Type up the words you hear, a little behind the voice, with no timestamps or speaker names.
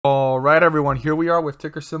All right, everyone, here we are with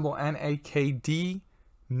ticker symbol NAKD,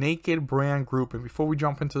 Naked Brand Group. And before we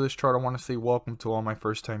jump into this chart, I want to say welcome to all my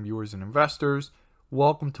first-time viewers and investors.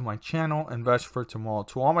 Welcome to my channel, Invest for Tomorrow.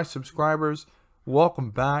 To all my subscribers, welcome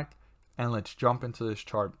back, and let's jump into this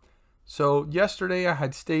chart. So yesterday I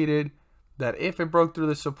had stated that if it broke through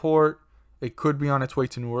the support, it could be on its way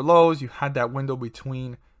to newer lows. You had that window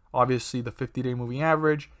between, obviously, the 50-day moving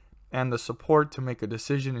average and the support to make a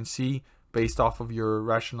decision and see, based off of your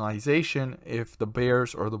rationalization, if the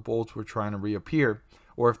bears or the bulls were trying to reappear,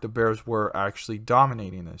 or if the bears were actually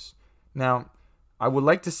dominating this. Now, I would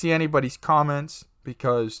like to see anybody's comments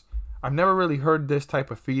because I've never really heard this type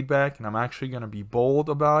of feedback, and I'm actually going to be bold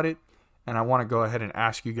about it, and I want to go ahead and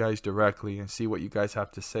ask you guys directly and see what you guys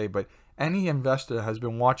have to say. But any investor that has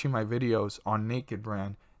been watching my videos on Naked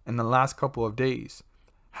Brand in the last couple of days,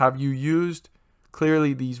 have you used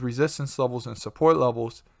clearly these resistance levels and support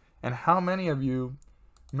levels? And how many of you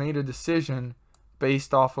made a decision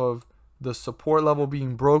based off of the support level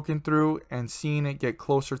being broken through and seeing it get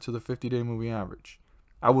closer to the 50-day moving average?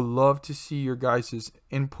 I would love to see your guys'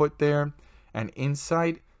 input there and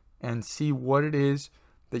insight and see what it is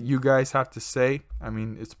that you guys have to say. I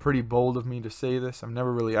mean, it's pretty bold of me to say this. I've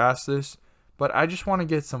never really asked this, but I just want to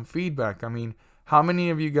get some feedback. I mean, how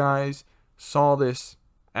many of you guys saw this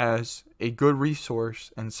as a good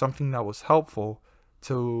resource and something that was helpful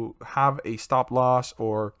to have a stop loss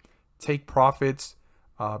or take profits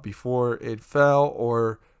before it fell,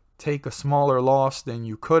 or take a smaller loss than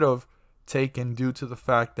you could have taken due to the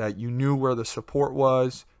fact that you knew where the support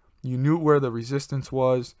was, you knew where the resistance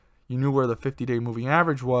was, you knew where the 50-day moving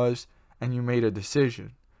average was, and you made a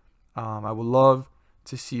decision. I would love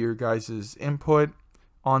to see your guys' input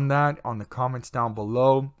on that on the comments down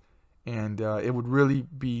below, and it would really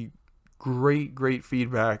be great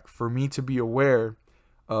feedback for me to be aware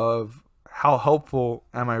of how helpful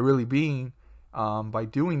am I really being by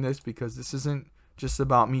doing this, because this isn't just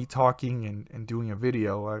about me talking and doing a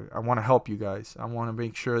video. I want to help you guys. I want to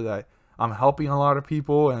make sure that I'm helping a lot of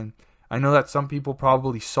people, and I know that some people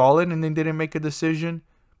probably saw it and then didn't make a decision,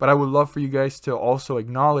 but I would love for you guys to also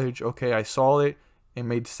acknowledge, okay, I saw it, it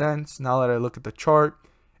made sense now that I look at the chart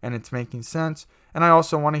and it's making sense. And I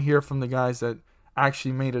also want to hear from the guys that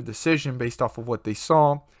actually made a decision based off of what they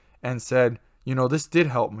saw and said, you know, this did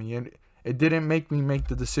help me, and it didn't make me make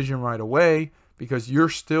the decision right away, because you're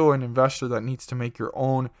still an investor that needs to make your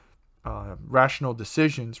own rational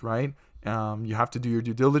decisions, right? You have to do your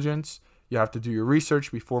due diligence. You have to do your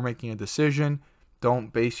research before making a decision.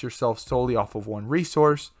 Don't base yourself solely off of one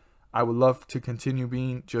resource. I would love to continue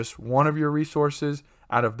being just one of your resources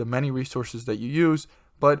out of the many resources that you use,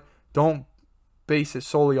 but don't base it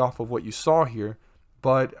solely off of what you saw here.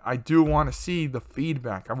 But I do want to see the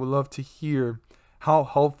feedback. I would love to hear how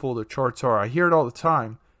helpful the charts are. I hear it all the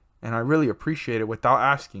time, and I really appreciate it without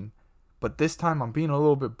asking. But this time I'm being a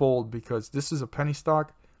little bit bold, because this is a penny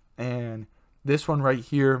stock, and this one right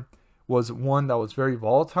here was one that was very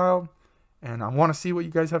volatile, and I want to see what you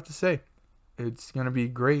guys have to say. It's going to be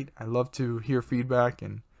great. I love to hear feedback,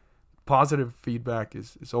 and positive feedback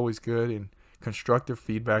is always good, and constructive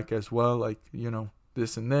feedback as well, like, you know,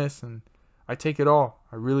 this and this, and I take it all.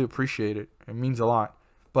 I really appreciate it. It means a lot.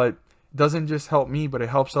 But it doesn't just help me, but it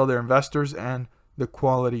helps other investors and the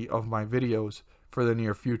quality of my videos for the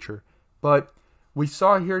near future. But we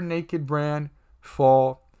saw here Naked Brand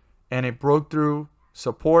fall, and it broke through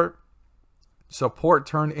support. Support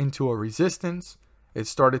turned into a resistance. It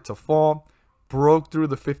started to fall, broke through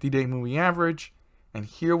the 50-day moving average, and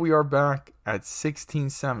here we are back at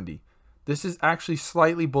 1670. This is actually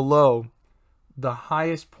slightly below the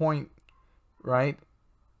highest point,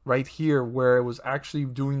 right here, where it was actually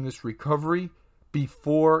doing this recovery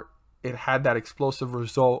before it had that explosive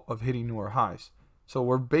result of hitting newer highs. So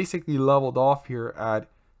we're basically leveled off here at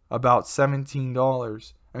about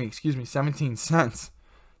 $17. I mean, excuse me, 17 cents.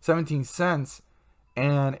 17 cents,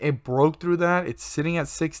 and it broke through that. It's sitting at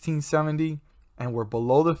 1670, and we're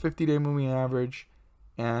below the 50-day moving average.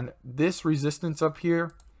 And this resistance up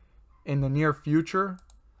here in the near future,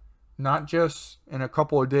 not just in a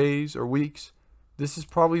couple of days or weeks, this is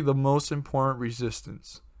probably the most important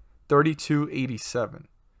resistance, 32.87.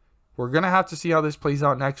 We're going to have to see how this plays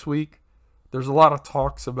out next week. There's a lot of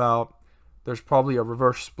talks about there's probably a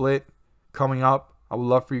reverse split coming up. I would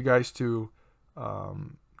love for you guys to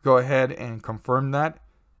go ahead and confirm that.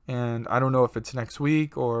 And I don't know if it's next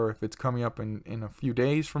week or if it's coming up in a few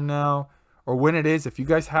days from now, or when it is. If you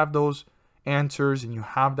guys have those answers and you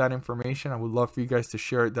have that information, I would love for you guys to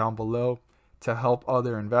share it down below to help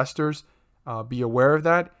other investors be aware of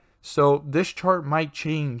that. So this chart might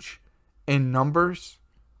change in numbers,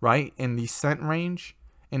 right, in the cent range,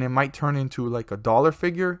 and it might turn into like a dollar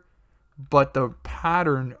figure, but the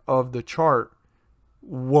pattern of the chart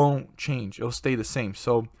won't change. It'll stay the same.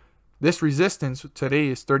 So this resistance today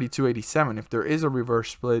is 32.87. If there is a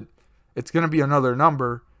reverse split, it's going to be another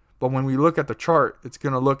number, but when we look at the chart, it's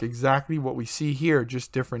going to look exactly what we see here,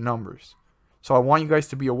 just different numbers. So I want you guys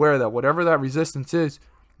to be aware that whatever that resistance is,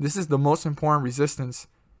 this is the most important resistance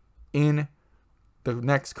in the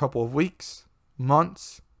next couple of weeks,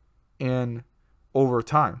 months, and over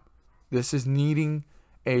time. This is needing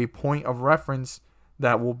a point of reference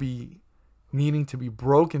that will be needing to be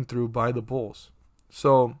broken through by the bulls.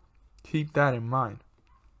 So keep that in mind.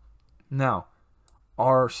 Now,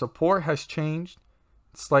 our support has changed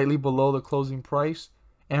slightly below the closing price,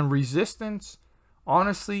 and resistance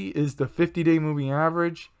honestly is the 50-day moving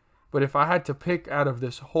average. But if I had to pick out of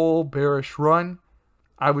this whole bearish run,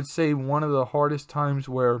 I would say one of the hardest times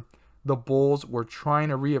where the bulls were trying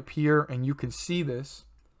to reappear, and you can see this,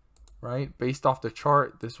 right? Based off the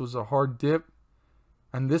chart, this was a hard dip,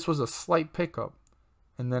 and this was a slight pickup,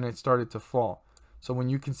 and then it started to fall. So when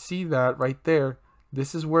you can see that right there,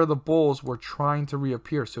 this is where the bulls were trying to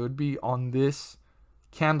reappear. So it would be on this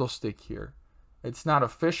candlestick here. It's not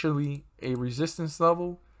officially a resistance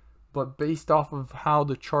level, but based off of how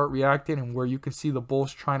the chart reacted and where you can see the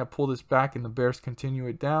bulls trying to pull this back and the bears continue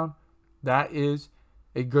it down, that is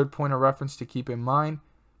a good point of reference to keep in mind.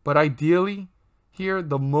 But ideally here,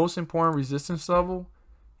 the most important resistance level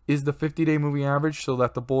is the 50-day moving average, so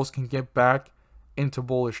that the bulls can get back into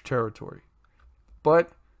bullish territory.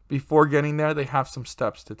 But before getting there, they have some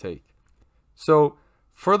steps to take. So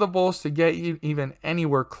for the bulls to get even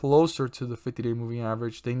anywhere closer to the 50-day moving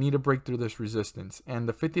average, they need to break through this resistance. And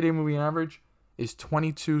the 50-day moving average is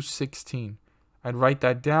 22.16. I'd write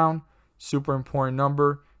that down. Super important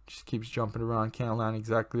number. Just keeps jumping around. Can't land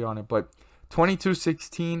exactly on it. But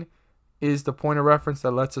 22.16 is the point of reference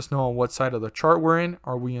that lets us know on what side of the chart we're in.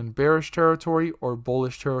 Are we in bearish territory or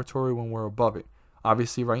bullish territory when we're above it?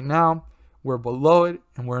 Obviously, right now, we're below it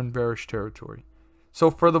and we're in bearish territory. So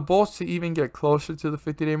for the bulls to even get closer to the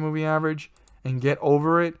 50-day moving average and get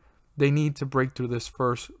over it, they need to break through this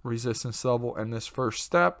first resistance level and this first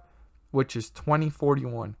step, which is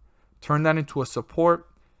 20.41. Turn that into a support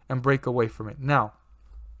and break away from it. Now,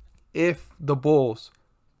 if the bulls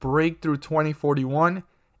break through 20.41,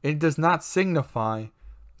 it does not signify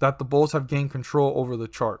that the bulls have gained control over the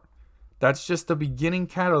chart. That's just the beginning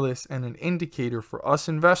catalyst and an indicator for us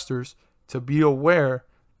investors to be aware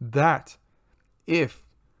that if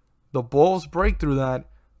the bulls break through that,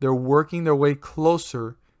 they're working their way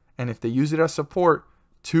closer, and if they use it as support,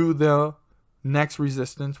 to the next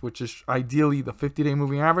resistance, which is ideally the 50-day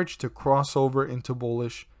moving average, to cross over into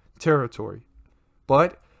bullish territory.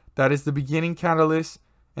 But that is the beginning catalyst,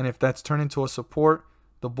 and if that's turned into a support,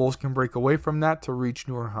 the bulls can break away from that to reach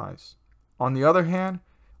newer highs. On the other hand,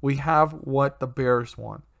 we have what the bears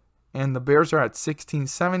want, and the bears are at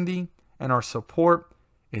 1670, and our support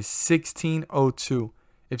is 1602.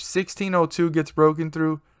 If 1602 gets broken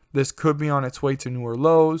through, this could be on its way to newer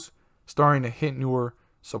lows, starting to hit newer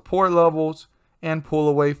support levels, and pull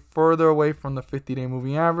away further away from the 50-day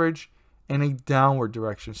moving average in a downward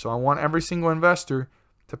direction. So I want every single investor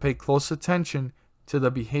to pay close attention to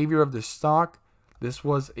the behavior of this stock. This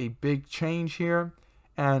was a big change here,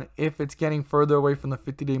 and if it's getting further away from the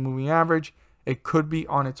 50-day moving average, it could be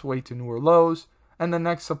on its way to newer lows, and the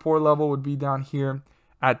next support level would be down here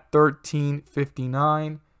at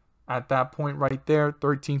 13.59. At that point right there,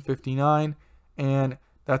 13.59, and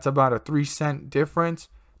that's about a 3-cent difference.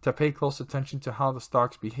 To pay close attention to how the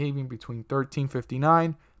stock's behaving between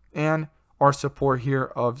 13.59 and our support here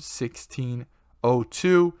of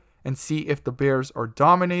 1602, and see if the bears are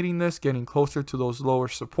dominating this, getting closer to those lower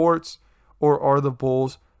supports, or are the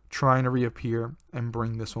bulls trying to reappear and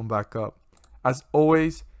bring this one back up. As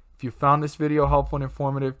always, if you found this video helpful and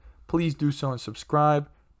informative, please do so and subscribe.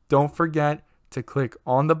 Don't forget to click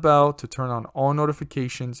on the bell to turn on all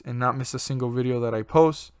notifications and not miss a single video that I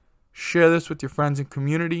post. Share this with your friends and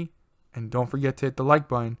community, and don't forget to hit the like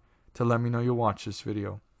button to let me know you watched this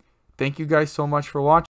video. Thank you guys so much for watching.